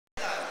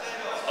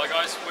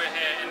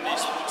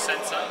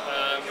Centre.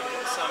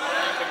 Some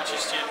Coventry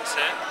students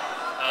here.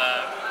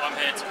 I'm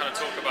here to kind of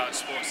talk about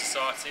sports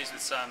societies with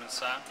Sam and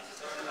Sam.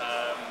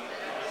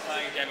 We're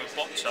playing a game of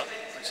Bocchia,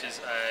 which is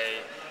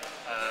a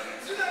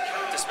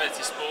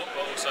disability sport,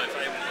 but also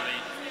for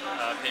able-bodied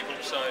people.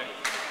 So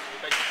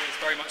basically, it's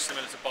very much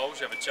similar to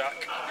bowls. You have a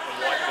jack, a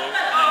white ball, and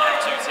then you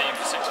have two teams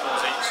with 6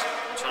 balls each,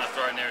 and trying to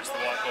throw nearest the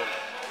white ball.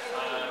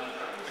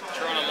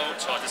 We're trying to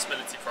launch our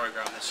disability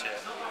programme this year.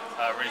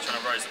 Really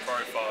trying to raise the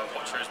profile.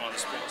 Bocchia is one of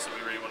the sports that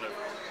we really want to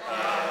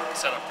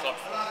set up a club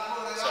for.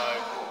 So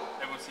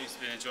everyone seems to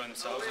be enjoying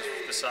themselves,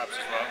 the Sabbs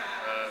as well.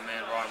 Me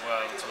and Ryan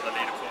were on top of the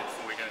leaderboard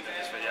before we go into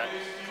this video.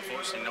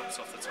 Unfortunately knocked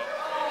off the top.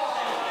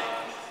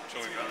 I'm sure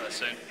we'll be out there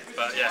soon.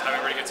 But yeah,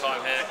 having a really good time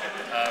here.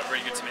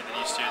 Really good to meet the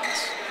new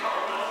students.